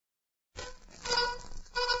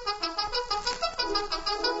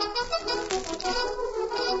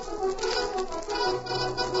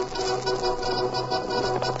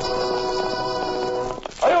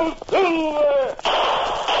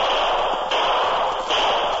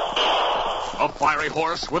A fiery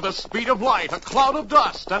horse with the speed of light, a cloud of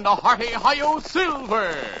dust, and a hearty hi-yo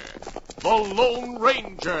silver. The Lone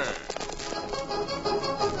Ranger.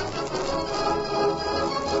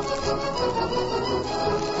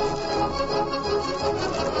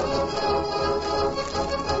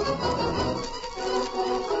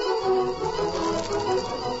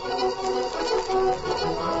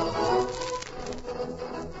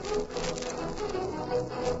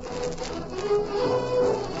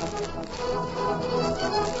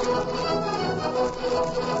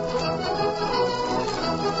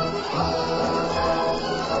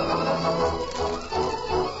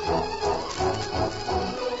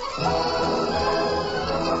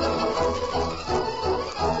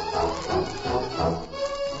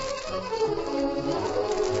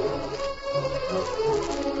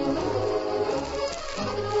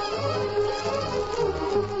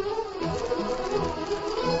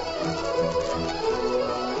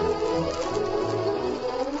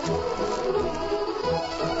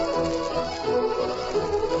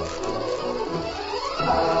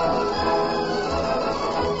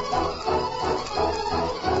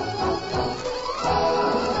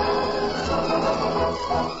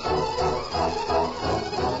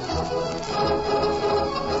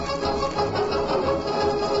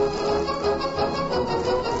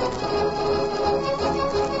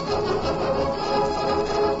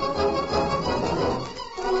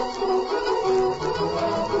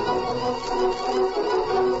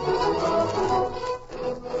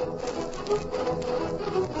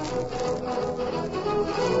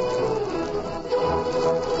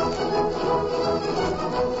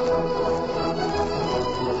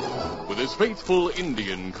 Faithful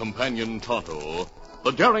Indian companion Tonto,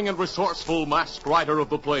 the daring and resourceful masked rider of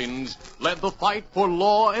the plains, led the fight for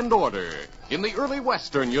law and order in the early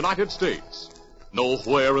western United States.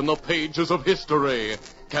 Nowhere in the pages of history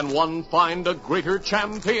can one find a greater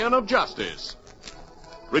champion of justice.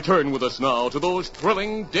 Return with us now to those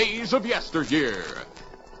thrilling days of yesteryear.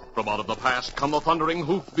 From out of the past come the thundering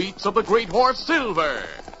hoofbeats of the great horse Silver.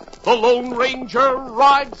 The Lone Ranger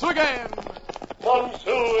rides again. Come,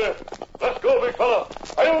 Silver. Let's go, big fella.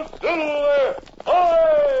 Hail, Silver!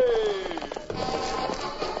 Hi!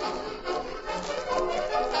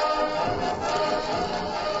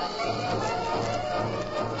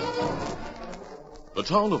 The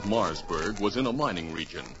town of Marsburg was in a mining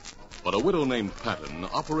region, but a widow named Patton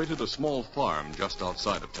operated a small farm just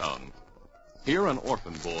outside of town. Here an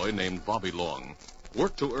orphan boy named Bobby Long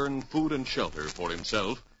worked to earn food and shelter for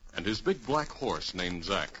himself and his big black horse named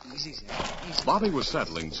Zack. Easy, Zack. Easy. Bobby was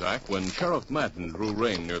saddling Zack when Sheriff Madden drew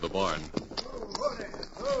rein near the barn.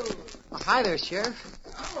 Hi there, Sheriff.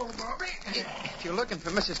 Hello, Bobby. If you're looking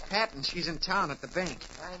for Mrs. Patton, she's in town at the bank.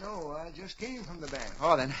 I know. I just came from the bank.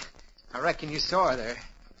 Oh, then, I reckon you saw her there.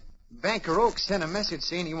 Banker Oaks sent a message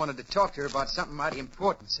saying he wanted to talk to her about something mighty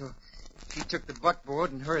important, so she took the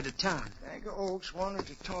buckboard and hurried to town. Banker Oaks wanted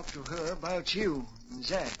to talk to her about you and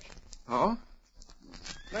Zack. Oh?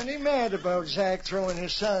 Plenty mad about Zack throwing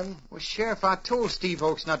his son. Well, Sheriff, I told Steve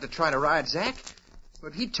Oaks not to try to ride Zack,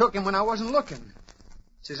 but he took him when I wasn't looking.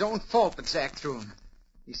 It's his own fault that Zack threw him.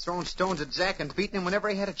 He's thrown stones at Zack and beaten him whenever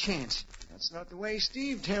he had a chance. That's not the way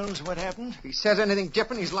Steve tells what happened. If he says anything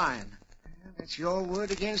different, he's lying. That's your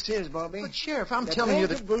word against his, Bobby. But, Sheriff, I'm telling you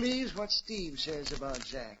that... The banker believes what Steve says about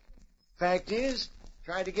Zack. Fact is,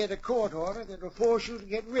 try to get a court order that will force you to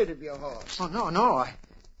get rid of your horse. Oh, no.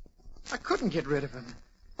 I couldn't get rid of him.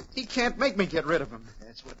 He can't make me get rid of him.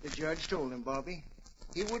 That's what the judge told him, Bobby.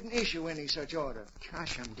 He wouldn't issue any such order.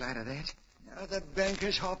 Gosh, I'm glad of that. Now the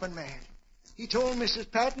banker's hopping mad. He told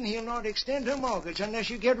Mrs. Patton he'll not extend her mortgage unless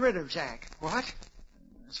you get rid of Zack. What?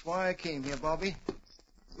 That's why I came here, Bobby.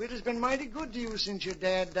 It has been mighty good to you since your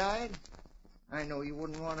dad died. I know you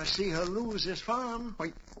wouldn't want to see her lose this farm.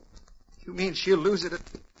 Wait, you mean she'll lose it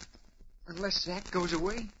unless Zack goes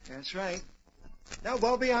away? That's right. Now,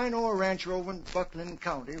 Bobby, I know a rancher over in Buckland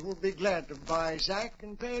County who'll be glad to buy Zack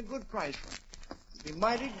and pay a good price for him. It'll be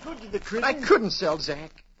mighty good to the critter. I couldn't sell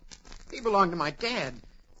Zack. He belonged to my dad.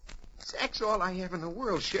 Zack's all I have in the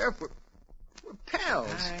world, Sheriff. We're pals.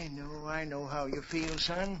 I know how you feel,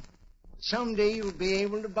 son. Someday you'll be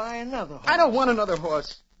able to buy another horse. I don't want another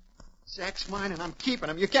horse. Zack's mine, and I'm keeping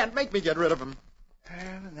him. You can't make me get rid of him.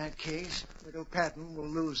 Well, in that case, Widow Patton will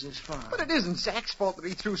lose this farm. But it isn't Zack's fault that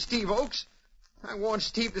he threw Steve Oaks. I warned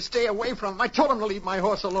Steve to stay away from him. I told him to leave my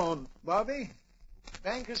horse alone. Bobby,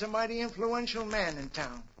 Banker's a mighty influential man in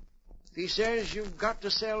town. If he says you've got to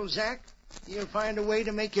sell Zack, he'll find a way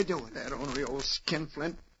to make you do it. That ornery old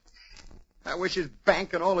skinflint. I wish his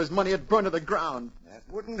bank and all his money had burned to the ground. That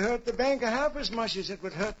wouldn't hurt the banker half as much as it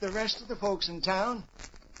would hurt the rest of the folks in town.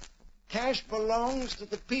 cash belongs to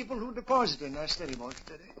the people who deposit it. Now, steady, boy,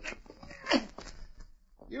 steady.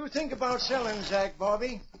 You think about selling Zach,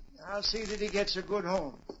 Bobby. I'll see that he gets a good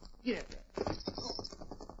home. Get up.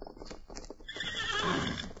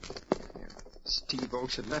 Steve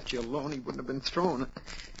Oakes had left you alone, he wouldn't have been thrown.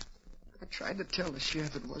 I tried to tell the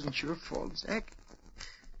sheriff it wasn't your fault, Zach.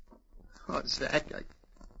 Oh, Zach,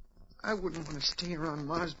 I wouldn't want to stay around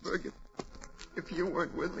Marsburg if you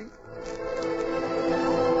weren't with me.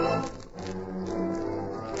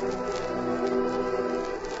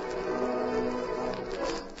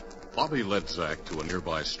 Bobby led Zach to a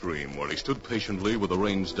nearby stream where he stood patiently with the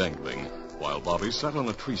reins dangling, while Bobby sat on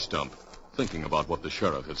a tree stump, thinking about what the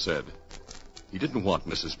sheriff had said. He didn't want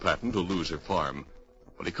Mrs. Patton to lose her farm,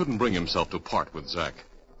 but he couldn't bring himself to part with Zach.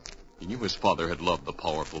 He knew his father had loved the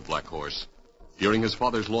powerful black horse. During his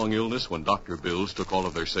father's long illness, when Dr. Bills took all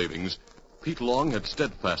of their savings, Pete Long had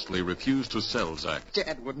steadfastly refused to sell Zach.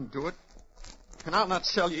 Dad wouldn't do it. And I'll not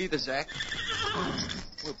sell you either, Zach.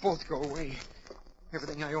 We'll both go away.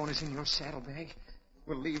 Everything I own is in your saddlebag.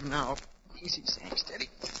 We'll leave now. Easy, Zach, steady.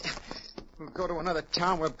 We'll go to another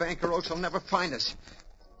town where Banker Oates will never find us.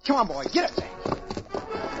 Come on, boy, get up, Zach.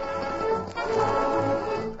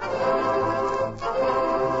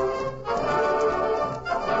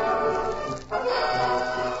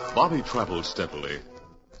 Bobby traveled steadily.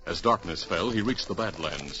 As darkness fell, he reached the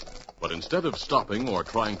Badlands. But instead of stopping or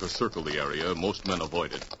trying to circle the area most men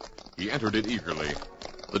avoided, he entered it eagerly.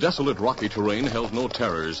 The desolate rocky terrain held no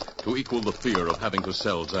terrors to equal the fear of having to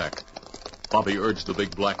sell Zach. Bobby urged the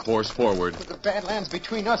big black horse forward. With the Badlands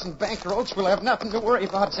between us and Banker Oates, we'll have nothing to worry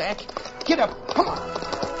about, Zach. Get up. Come on.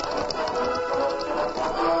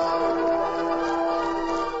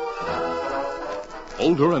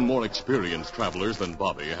 Older and more experienced travelers than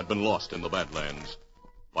Bobby had been lost in the Badlands.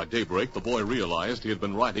 By daybreak, the boy realized he had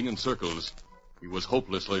been riding in circles. He was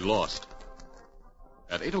hopelessly lost.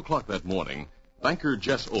 At 8 o'clock that morning, banker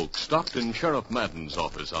Jess Oakes stopped in Sheriff Madden's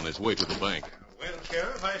office on his way to the bank. Well,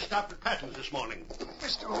 Sheriff, I stopped at Patton's this morning.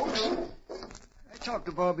 Mr. Oakes, I talked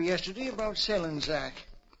to Bobby yesterday about selling Zach.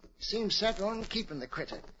 Seems set on keeping the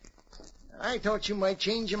critter. I thought you might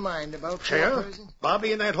change your mind about... Sheriff,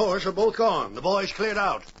 Bobby and that horse are both gone. The boy's cleared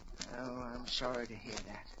out. Oh, I'm sorry to hear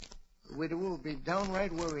that. The widow will be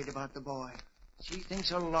downright worried about the boy. She thinks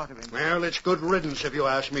a lot of him. Well, it's good riddance if you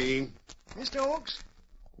ask me. Mr. Oakes,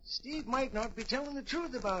 Steve might not be telling the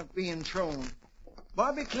truth about being thrown.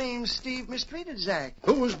 Bobby claims Steve mistreated Zach.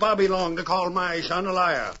 Who's Bobby Long to call my son a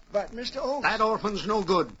liar? But, Mr. Oakes... That orphan's no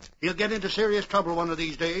good. He'll get into serious trouble one of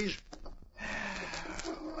these days.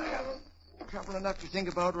 Well, trouble enough to think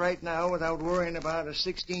about right now without worrying about a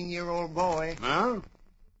 16-year-old boy. Huh?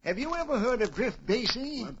 Have you ever heard of Griff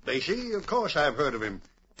Basie? Basie? Of course I've heard of him.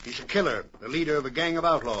 He's a killer, the leader of a gang of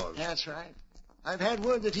outlaws. That's right. I've had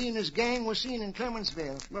word that he and his gang were seen in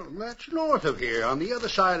Clementsville. Well, that's north of here, on the other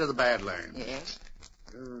side of the Badlands. Yes?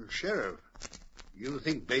 Sheriff, you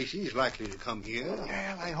think Basie's likely to come here?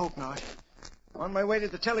 Well, I hope not. On my way to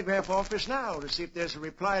the telegraph office now to see if there's a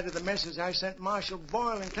reply to the message I sent Marshal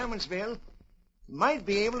Boyle in Clementsville. He might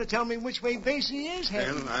be able to tell me which way Basie is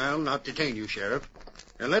heading. Well, I'll not detain you, Sheriff.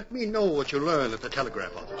 And let me know what you learn at the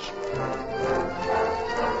telegraph office.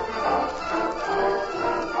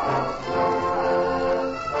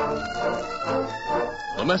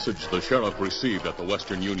 The message the sheriff received at the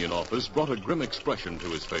Western Union office brought a grim expression to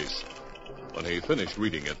his face. When he finished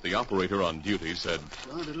reading it, the operator on duty said,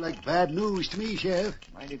 Sounded like bad news to me, Sheriff.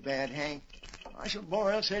 Mighty bad, Hank. Marshal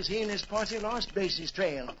Boyle says he and his posse lost Basie's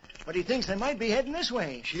trail, but he thinks they might be heading this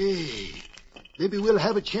way. Gee, maybe we'll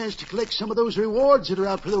have a chance to collect some of those rewards that are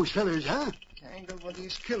out for those fellers, huh? Tangled with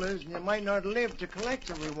these killers, and you might not live to collect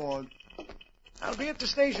the reward. I'll be at the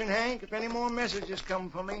station, Hank, if any more messages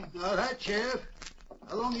come for me. All right, Sheriff.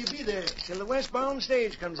 How long you be there? Till the westbound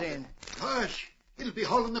stage comes in. Gosh, it'll be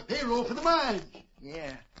hauling the payroll for the mine.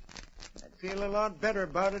 Yeah. I'd feel a lot better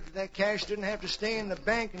about it if that cash didn't have to stay in the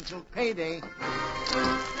bank until payday.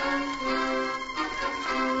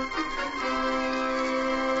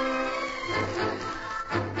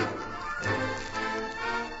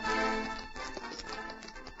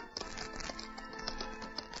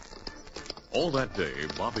 All that day,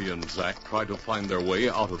 Bobby and Zach tried to find their way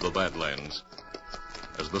out of the Badlands.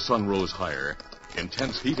 As the sun rose higher,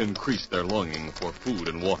 intense heat increased their longing for food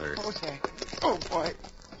and water. Oh, Zach. Oh, boy.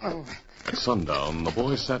 Oh. At sundown, the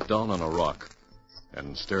boy sat down on a rock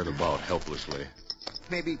and stared about helplessly.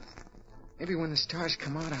 Maybe when the stars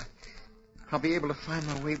come out, I'll be able to find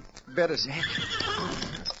my way better, Zach.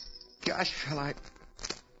 Gosh, fella,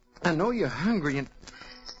 I know you're hungry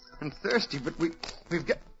and thirsty, but we've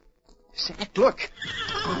got... Zach, look.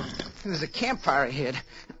 There's a campfire ahead.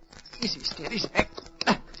 Easy, steady, Zach.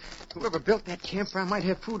 Whoever built that campfire might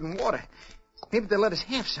have food and water. Maybe they'll let us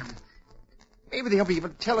have some. Maybe they'll be able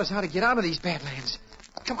to tell us how to get out of these Badlands.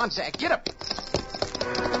 Come on, Zach, get up.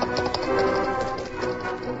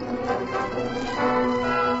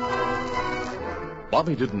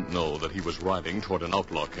 Bobby didn't know that he was riding toward an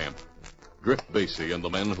outlaw camp. Drift Basie and the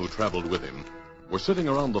men who traveled with him were sitting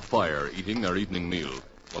around the fire eating their evening meal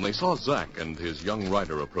when they saw Zach and his young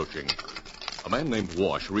rider approaching. A man named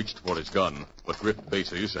Wash reached for his gun, but Drift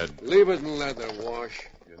Basie said, "Leave it in leather, Wash."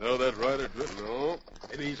 You know that rider, Drift? No.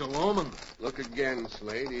 Maybe he's a lawman. Look again,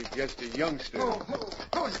 Slade. He's just a youngster. Oh,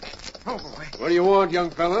 boy. What do you want,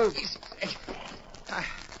 young fella? Easy, Zach.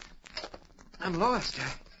 I'm lost.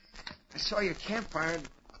 I saw your campfire and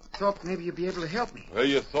thought maybe you'd be able to help me. Well,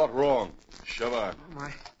 you thought wrong. Shove on.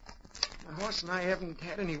 My horse and I haven't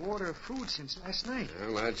had any water or food since last night.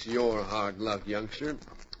 Well, that's your hard luck, youngster.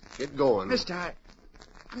 Get going. Mister,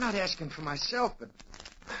 I'm not asking for myself, but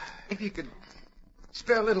if you could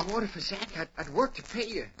spare a little water for Zach, I'd work to pay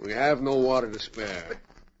you. We have no water to spare. But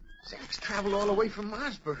Zach's traveled all the way from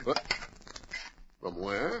Marsburg. What? From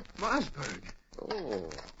where? Marsburg. Oh.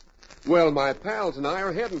 Well, my pals and I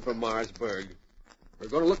are heading for Marsburg. We're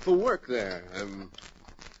going to look for work there.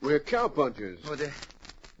 We're cowpunchers. Oh,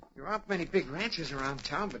 there aren't many big ranches around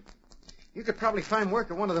town, but you could probably find work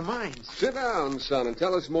at one of the mines. Sit down, son, and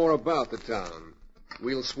tell us more about the town.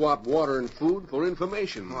 We'll swap water and food for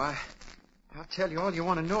information. Oh, I'll tell you all you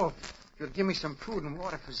want to know if you'll give me some food and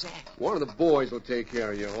water for Zach. One of the boys will take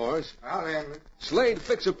care of your horse. I'll handle it. Slade,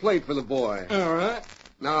 fix a plate for the boy. All right.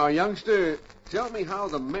 Now, youngster, tell me how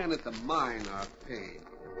the men at the mine are paid.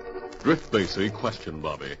 Drift Basie questioned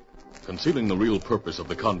Bobby. Concealing the real purpose of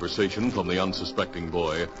the conversation from the unsuspecting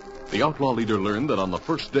boy, the outlaw leader learned that on the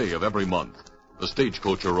first day of every month, the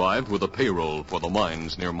stagecoach arrived with a payroll for the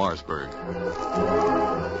mines near Marsburg.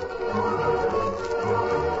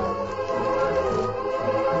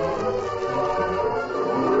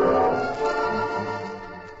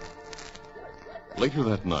 Later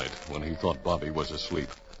that night, when he thought Bobby was asleep,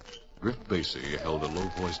 Drift Basie held a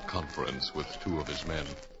low-voiced conference with two of his men.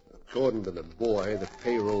 According to the boy, the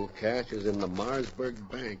payroll cash is in the Marsburg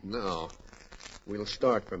bank now. We'll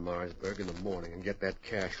start for Marsburg in the morning and get that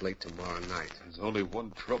cash late tomorrow night. There's only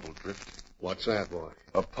one trouble, Drift. What's that, boy?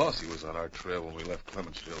 A posse was on our trail when we left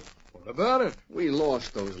Clementsville. What about it? We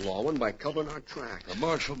lost those lawmen by covering our tracks. The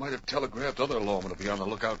marshal might have telegraphed other lawmen to be on the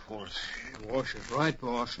lookout for us. Wash is right,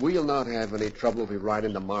 boss. We'll not have any trouble if we ride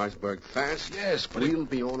into Marsburg fast. Yes, but we'll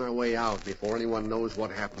be on our way out before anyone knows what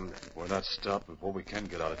happened. we're not stopped before we can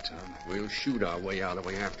get out of town. We'll shoot our way out if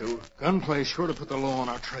we have to. Gunplay's sure to put the law on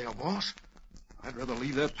our trail, boss. I'd rather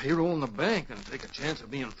leave that payroll in the bank than take a chance of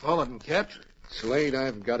being followed and captured. Slade,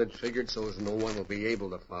 I've got it figured so as no one will be able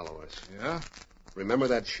to follow us. Yeah? Remember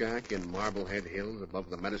that shack in Marblehead Hills above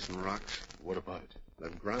the Medicine Rocks? What about it? The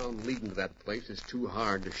ground leading to that place is too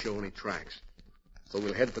hard to show any tracks. So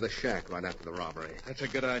we'll head for the shack right after the robbery. That's a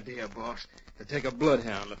good idea, boss. To take a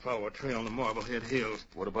bloodhound to follow a trail in the Marblehead Hills.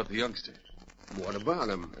 What about the youngster? What about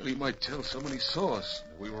him? Well, he might tell someone he saw us.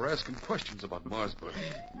 We were asking questions about Marsburg.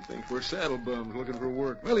 You think we're saddle bums looking for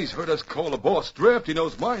work? Well, he's heard us call the boss Drift. He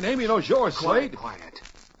knows my name. He knows yours, Slade. Quiet.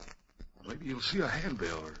 Maybe you'll see a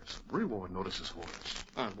handbill or some reward notices for us.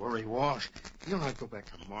 Don't worry, Wash. He'll not go back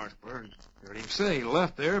to Marsburg. Heard him say he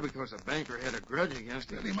left there because the banker had a grudge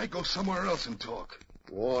against him. Well, he might go somewhere else and talk.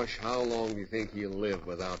 Wash, how long do you think he'll live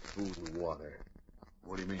without food and water?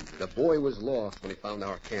 What do you mean? The boy was lost when he found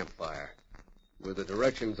our campfire. With the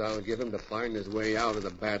directions I'll give him to find his way out of the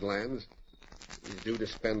Badlands, he's due to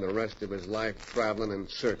spend the rest of his life traveling in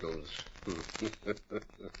circles. And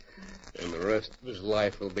the rest of his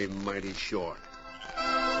life will be mighty short.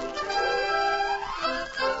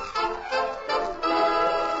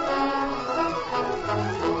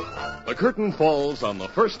 The curtain falls on the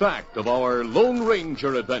first act of our Lone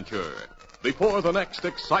Ranger adventure. Before the next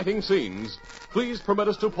exciting scenes, please permit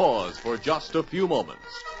us to pause for just a few moments.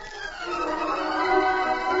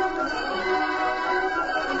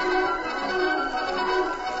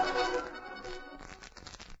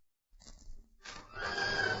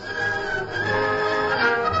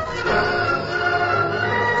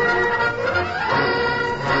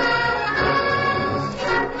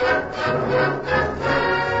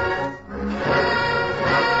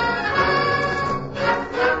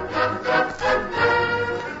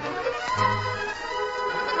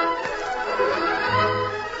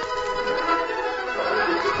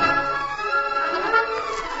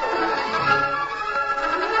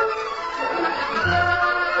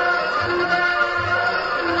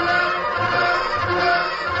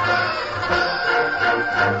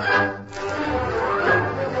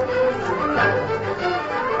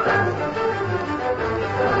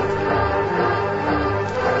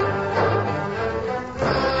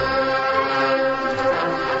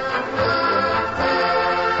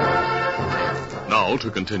 now to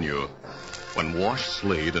continue. When Wash,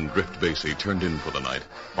 Slade, and Drift Basie turned in for the night,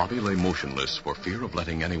 Bobby lay motionless for fear of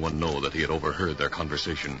letting anyone know that he had overheard their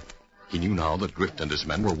conversation. He knew now that Drift and his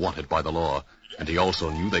men were wanted by the law, and he also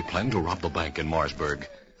knew they planned to rob the bank in Marsburg.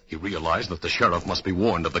 He realized that the sheriff must be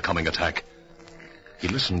warned of the coming attack. He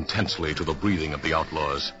listened tensely to the breathing of the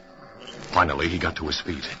outlaws. Finally, he got to his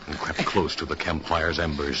feet and crept close to the campfire's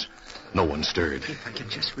embers. No one stirred. If I can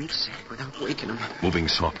just reach Zack without waking him. Moving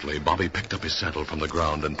softly, Bobby picked up his saddle from the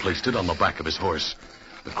ground and placed it on the back of his horse.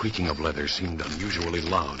 The creaking of leather seemed unusually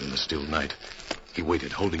loud in the still night. He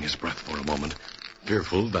waited, holding his breath for a moment,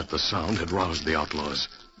 fearful that the sound had roused the outlaws.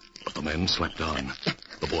 But the men slept on.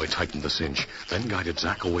 The boy tightened the cinch, then guided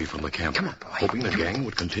Zack away from the camp, Come on, boy. hoping the gang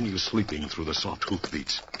would continue sleeping through the soft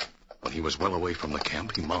hoofbeats. When he was well away from the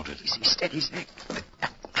camp, he mounted. Easy, steady, Zack.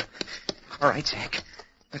 All right, Zack.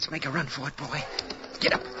 Let's make a run for it, boy.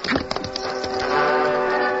 Get up.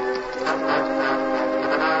 Come on.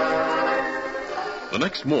 The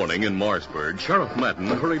next morning in Marsburg, Sheriff Madden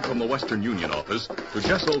hurried from the Western Union office to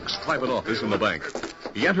Jess Oak's private office in the bank.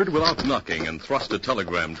 He entered without knocking and thrust a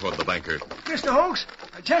telegram toward the banker. Mr. Oakes,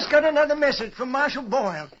 I just got another message from Marshal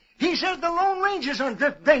Boyle. He says the Lone Ranger's on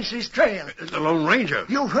Drift Basie's trail. The Lone Ranger?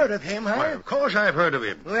 You've heard of him, huh? Why, of course I've heard of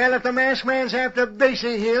him. Well, if the masked man's after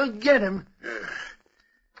Basie, he'll get him.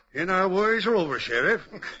 And our worries are over, Sheriff.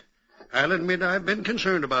 I'll admit I've been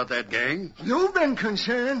concerned about that gang. You've been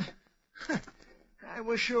concerned? I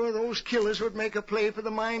was sure those killers would make a play for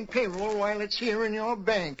the mine payroll while it's here in your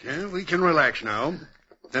bank. Yeah, we can relax now.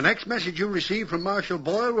 The next message you receive from Marshal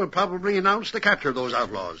Boyle will probably announce the capture of those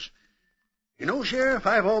outlaws. You know, Sheriff,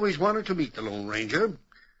 I've always wanted to meet the Lone Ranger.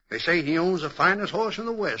 They say he owns the finest horse in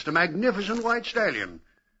the West, a magnificent white stallion.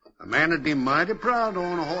 A man would be mighty proud to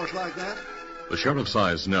own a horse like that. The sheriff's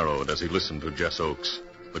eyes narrowed as he listened to Jess Oakes.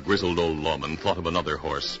 The grizzled old lawman thought of another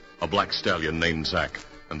horse, a black stallion named Zack,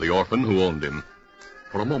 and the orphan who owned him.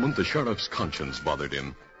 For a moment, the sheriff's conscience bothered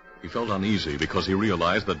him. He felt uneasy because he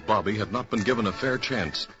realized that Bobby had not been given a fair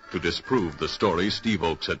chance to disprove the story Steve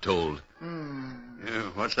Oakes had told. Yeah,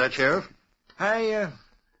 what's that, Sheriff? I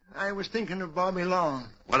was thinking of Bobby Long.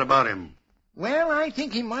 What about him? Well, I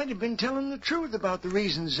think he might have been telling the truth about the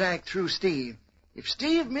reason Zack threw Steve. If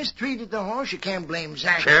Steve mistreated the horse, you can't blame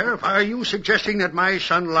Zack. Sheriff, are you suggesting that my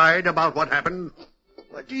son lied about what happened?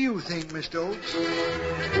 What do you think, Mr.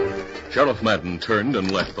 Oakes? Sheriff Madden turned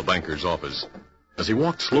and left the banker's office. As he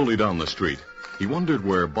walked slowly down the street, he wondered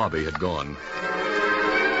where Bobby had gone.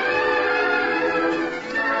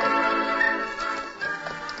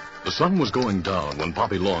 The sun was going down when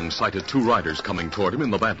Bobby Long sighted two riders coming toward him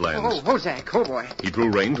in the Badlands. Oh, Zack. Oh, boy. He drew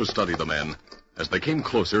rein to study the men. As they came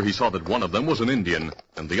closer, he saw that one of them was an Indian,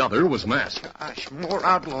 and the other was masked. Gosh, more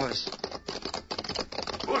outlaws.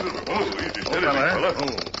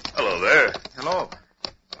 Hello there. Hello.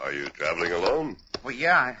 Are you traveling alone? Well,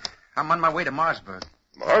 yeah, I'm on my way to Marsburg.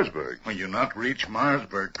 Marsburg? Will you not reach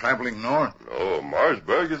Marsburg traveling north? Oh,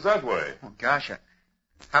 Marsburg is that way. Oh, gosh,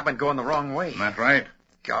 I've been going the wrong way. That right?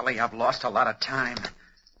 Golly, I've lost a lot of time.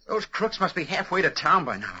 Those crooks must be halfway to town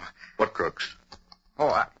by now. What crooks?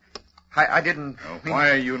 Oh, I didn't...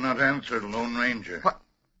 Why are you not answered, Lone Ranger? What?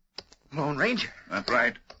 Lone Ranger? That's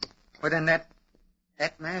right. Well, then that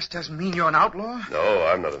mask doesn't mean you're an outlaw? No,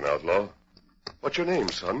 I'm not an outlaw. What's your name,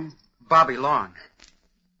 son? Bobby Long.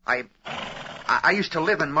 I used to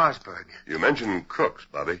live in Marsburg. You mentioned crooks,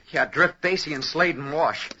 Bobby. Yeah, Drift Basie and Slade and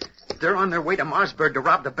Wash. They're on their way to Marsburg to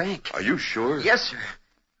rob the bank. Are you sure? Yes, sir.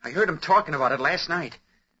 I heard them talking about it last night.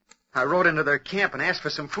 I rode into their camp and asked for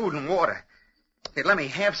some food and water. They'd let me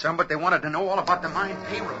have some, but they wanted to know all about the mine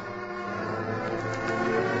payroll.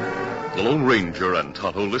 The Lone Ranger and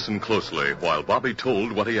Tonto listened closely while Bobby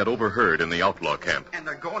told what he had overheard in the outlaw camp. And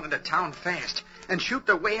they're going into town fast and shoot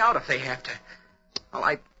their way out if they have to. Well,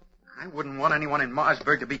 I wouldn't want anyone in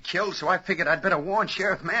Marsburg to be killed, so I figured I'd better warn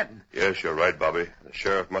Sheriff Madden. Yes, you're right, Bobby. The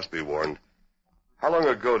sheriff must be warned. How long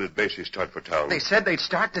ago did Basie start for town? They said they'd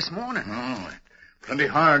start this morning. Oh, plenty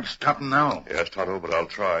hard stopping now. Yes, Tonto, but I'll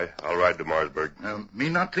try. I'll ride to Marsburg. Me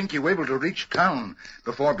not think you able to reach town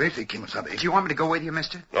before Basie Kimasabi. Do you want me to go with you,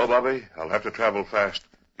 mister? No, Bobby. I'll have to travel fast.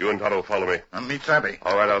 You and Tonto follow me. And me Sabi.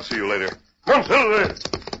 All right, I'll see you later. Come on, Silver!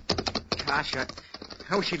 Gosh,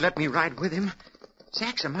 I wish he'd let me ride with him.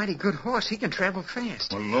 Zack's a mighty good horse. He can travel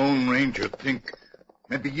fast. Well, Lone Ranger think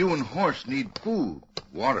maybe you and horse need food,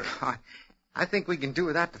 water. I think we can do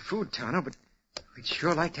without the food, Tonto, but we'd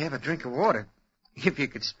sure like to have a drink of water, if you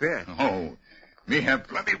could spare it. Oh, me have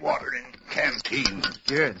plenty water in canteen.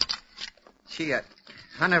 Good. Gee,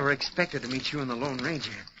 I never expected to meet you and the Lone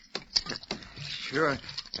Ranger.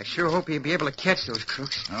 I sure hope he'll be able to catch those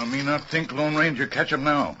crooks. Now, me not think Lone Ranger catch 'em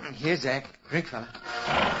now. Here, Zach. Drink, fella.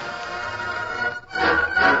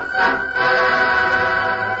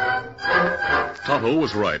 Tonto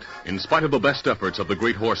was right. In spite of the best efforts of the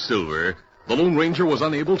great horse Silver, the Lone Ranger was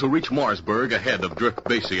unable to reach Marsburg ahead of Drift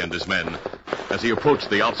Basie and his men. As he approached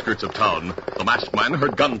the outskirts of town, the masked man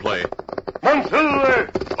heard gunplay. Come on, Silver!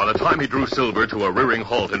 By the time he drew Silver to a rearing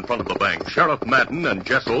halt in front of the bank, Sheriff Madden and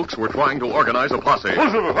Jess Oaks were trying to organize a posse. Oh,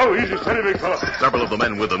 Silver, oh, easy, steady, big fella. Several of the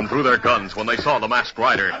men with them drew their guns when they saw the masked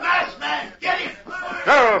rider. The masked man! Get him!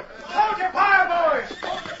 Sheriff! Hold your fire, boys!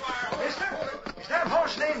 Mister, is that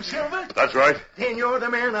horse named Silver? That's right. Then you're the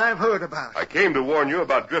man I've heard about. I came to warn you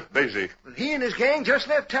about Drift Basie. Well, he and his gang just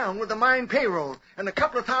left town with the mine payroll and a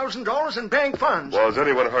couple of $1,000 in bank funds. Was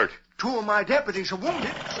anyone hurt? 2 of my deputies are wounded.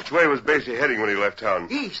 Which way was Basie heading when he left town?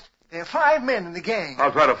 East. There are 5 men in the gang.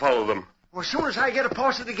 I'll try to follow them. Well, as soon as I get a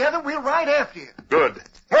posse together, we'll ride after you. Good.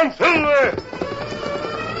 Come on, Silver!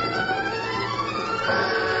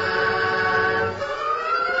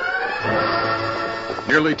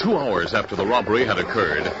 Nearly 2 hours after the robbery had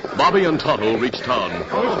occurred, Bobby and Tonto reached town.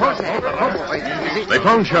 They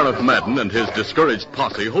found Sheriff Madden and his discouraged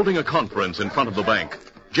posse holding a conference in front of the bank.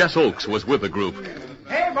 Jess Oaks was with the group.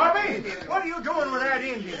 Hey, Bobby, what are you doing with that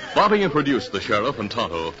Indian? Bobby introduced the sheriff and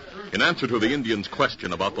Tonto. In answer to the Indian's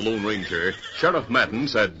question about the Lone Ranger, Sheriff Madden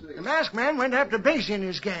said, The masked man went after Basie and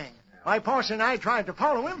his gang. My posse and I tried to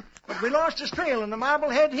follow him, but we lost his trail in the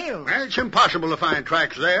Marblehead Hills. Well, it's impossible to find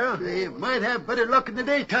tracks there. They might have better luck in the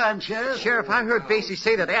daytime, Sheriff. Sheriff, I heard Basie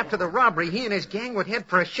say that after the robbery, he and his gang would head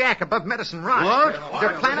for a shack above Medicine Rock. What?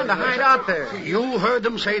 They're planning to hide out there. You heard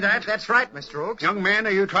them say that? That's right, Mr. Oaks. Young man,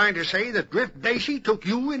 are you trying to say that Drift Basie took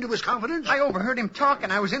you into his confidence? I overheard him talk,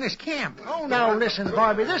 and I was in his camp. Oh, now listen,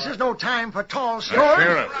 Bobby, this is no time for tall stories.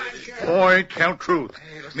 Sheriff, boy, tell truth.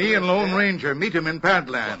 Me and Lone Ranger meet him in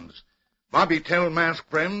Badlands. Bobby tell masked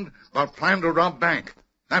friend about plan to rob bank.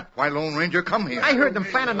 That's why Lone Ranger come here. I heard them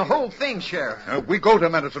planning the whole thing, Sheriff. We go to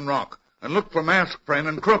Medicine Rock and look for masked friend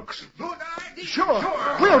and crooks. Sure.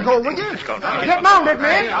 We'll go with you. Get mounted,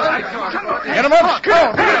 man. Get him up,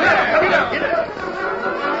 Scout.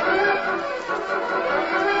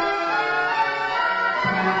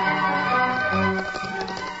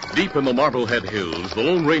 Deep in the Marblehead Hills, the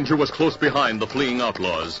Lone Ranger was close behind the fleeing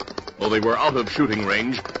outlaws. Though they were out of shooting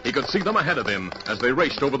range, he could see them ahead of him as they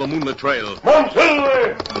raced over the moonlit trail. Come on,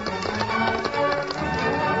 Silver!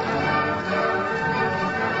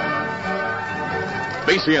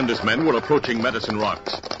 Basie and his men were approaching Medicine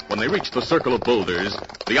Rocks. When they reached the circle of boulders,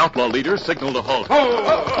 the outlaw leader signaled a halt.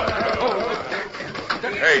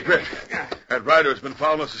 Hey, Drift. That rider who's been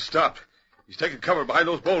following us has stopped. He's taking cover behind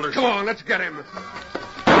those boulders. Come on, let's get him.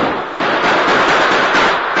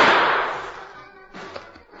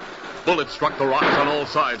 Bullets struck the rocks on all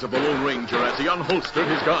sides of the Lone Ranger as he unholstered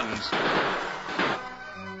his guns.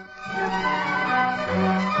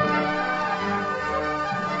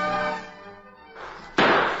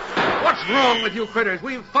 What's wrong with you critters?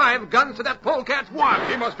 We've 5 guns to that polecat's 1.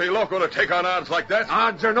 He must be loco to take on odds like that.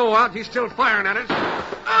 Odds or no odds, he's still firing at us.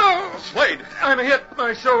 Oh! Slade. I'm hit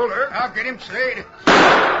my shoulder. I'll get him, Slade.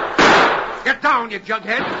 Get down, you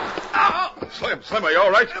jughead. Oh! Slim, are you all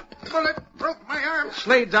right? Bullet broke my arm.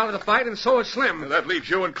 Slade's out of the fight, and so is Slim. That leaves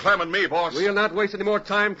you and Clem and me, boss. We'll not waste any more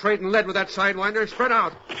time trading lead with that sidewinder. Spread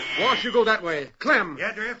out. Wash, you go that way. Clem.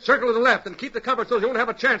 Yeah, Drift? Circle to the left and keep the cover so he won't have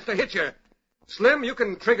a chance to hit you. Slim, you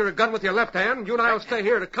can trigger a gun with your left hand. You and I will stay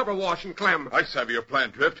here to cover Wash and Clem. I savvy your plan,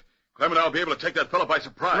 Drift. Clem and I will be able to take that fellow by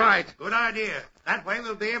surprise. Right. Good idea. That way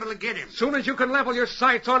we'll be able to get him. Soon as you can level your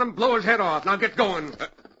sights on him, blow his head off. Now get going.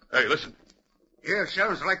 Hey, listen. Yeah,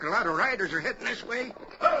 sounds like a lot of riders are heading this way.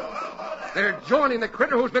 They're joining the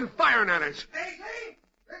critter who's been firing at us. Basie,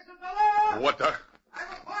 listen below. What the?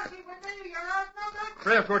 I've a posse with me. You're outnumbered.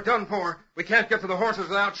 Drift, we're done for. We can't get to the horses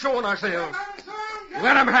without showing ourselves. Son,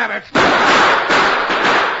 Let him have it.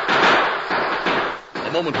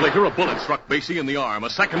 A moment later, a bullet struck Basie in the arm. A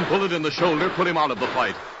second bullet in the shoulder put him out of the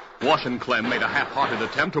fight. Wash and Clem made a half-hearted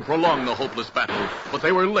attempt to prolong the hopeless battle, but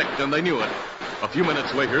they were licked and they knew it. A few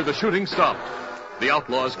minutes later, the shooting stopped. The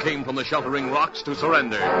outlaws came from the sheltering rocks to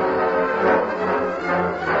surrender.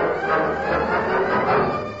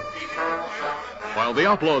 While the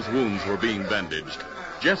outlaws' wounds were being bandaged,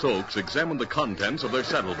 Jess Oaks examined the contents of their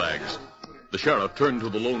saddlebags. The sheriff turned to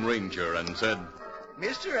the Lone Ranger and said,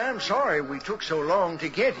 Mister, I'm sorry we took so long to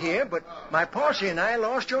get here, but my posse and I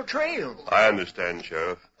lost your trail. I understand,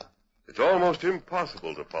 Sheriff. It's almost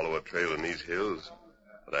impossible to follow a trail in these hills.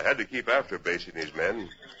 But I had to keep after Basie and his men.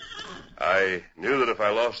 I knew that if I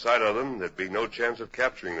lost sight of them, there'd be no chance of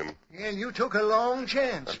capturing them. And you took a long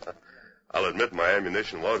chance. I'll admit my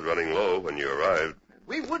ammunition was running low when you arrived.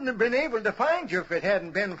 We wouldn't have been able to find you if it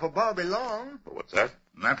hadn't been for Bobby Long. What's that?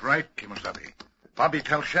 That's right, Kimasabi. Bobby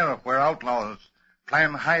tells Sheriff where outlaws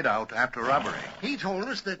plan hideout after robbery. He told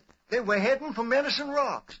us that they were heading for Medicine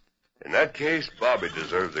Rocks. In that case, Bobby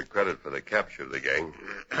deserves the credit for the capture of the gang.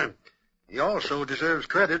 He also deserves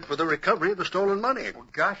credit for the recovery of the stolen money. Well,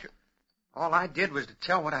 gosh, all I did was to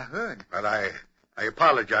tell what I heard. But I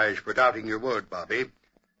apologize for doubting your word, Bobby.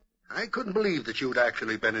 I couldn't believe that you'd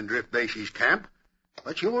actually been in Drift Basie's camp.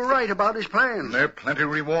 But you were right about his plans. There's plenty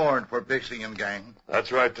reward for Basie and gang.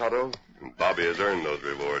 That's right, Tonto. Bobby has earned those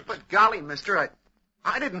rewards. But golly, mister,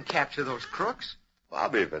 I didn't capture those crooks.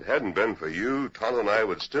 Bobby, if it hadn't been for you, Tonto and I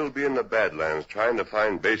would still be in the Badlands trying to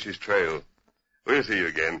find Basie's trail. We'll see you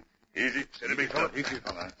again. Easy. Steady, big fella. Easy,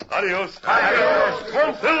 fella. Adios. Adios.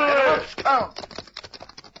 Come, Silver. Count.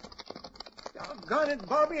 Doggone it,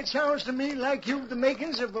 Bobby, it sounds to me like you've the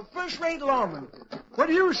makings of a first-rate lawman. What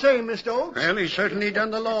do you say, Mr. Oakes? Well, he's certainly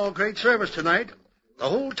done the law great service tonight. The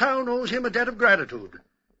whole town owes him a debt of gratitude.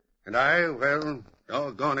 And well,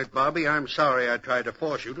 doggone it, Bobby, I'm sorry I tried to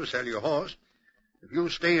force you to sell your horse. If you'll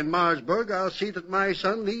stay in Marsburg, I'll see that my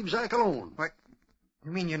son leaves Zach alone. What?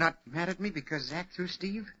 You mean you're not mad at me because Zach threw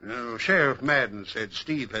Steve? Sheriff Madden said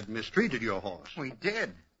Steve had mistreated your horse. Well, he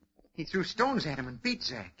did. He threw stones at him and beat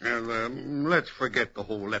Zach. Well, let's forget the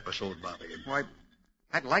whole episode, Bobby. Why,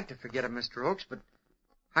 I'd like to forget it, Mr. Oakes, but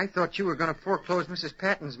I thought you were going to foreclose Mrs.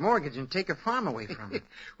 Patton's mortgage and take her farm away from her.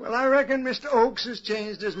 Well, I reckon Mr. Oakes has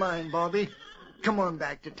changed his mind, Bobby. Come on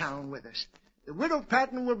back to town with us. The widow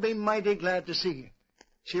Patton will be mighty glad to see you.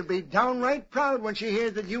 She'll be downright proud when she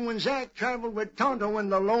hears that you and Zach traveled with Tonto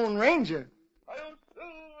and the Lone Ranger.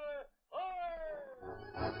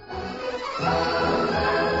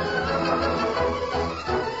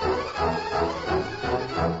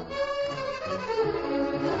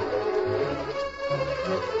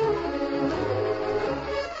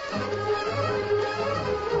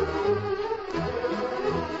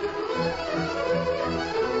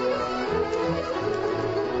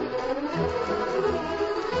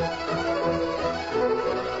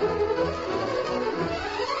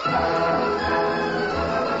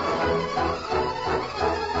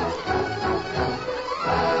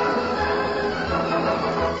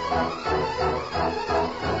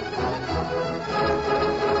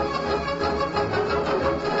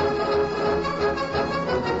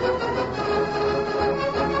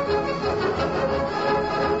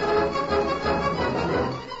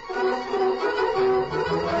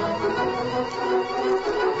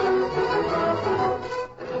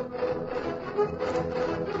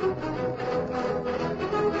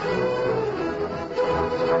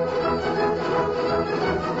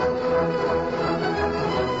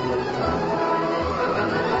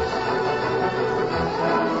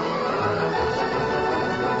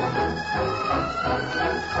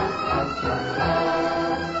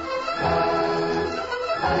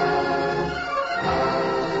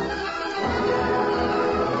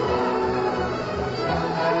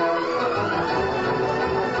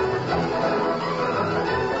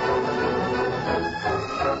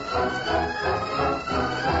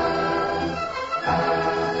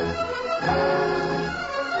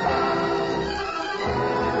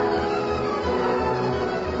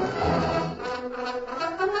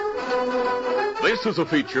 This is a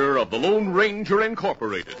feature of the Lone Ranger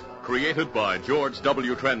Incorporated, created by George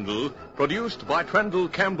W. Trendle, produced by Trendle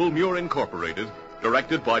Campbell Muir Incorporated,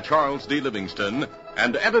 directed by Charles D. Livingston,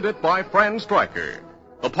 and edited by Fran Stryker.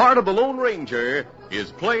 The part of the Lone Ranger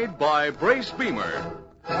is played by Brace Beamer.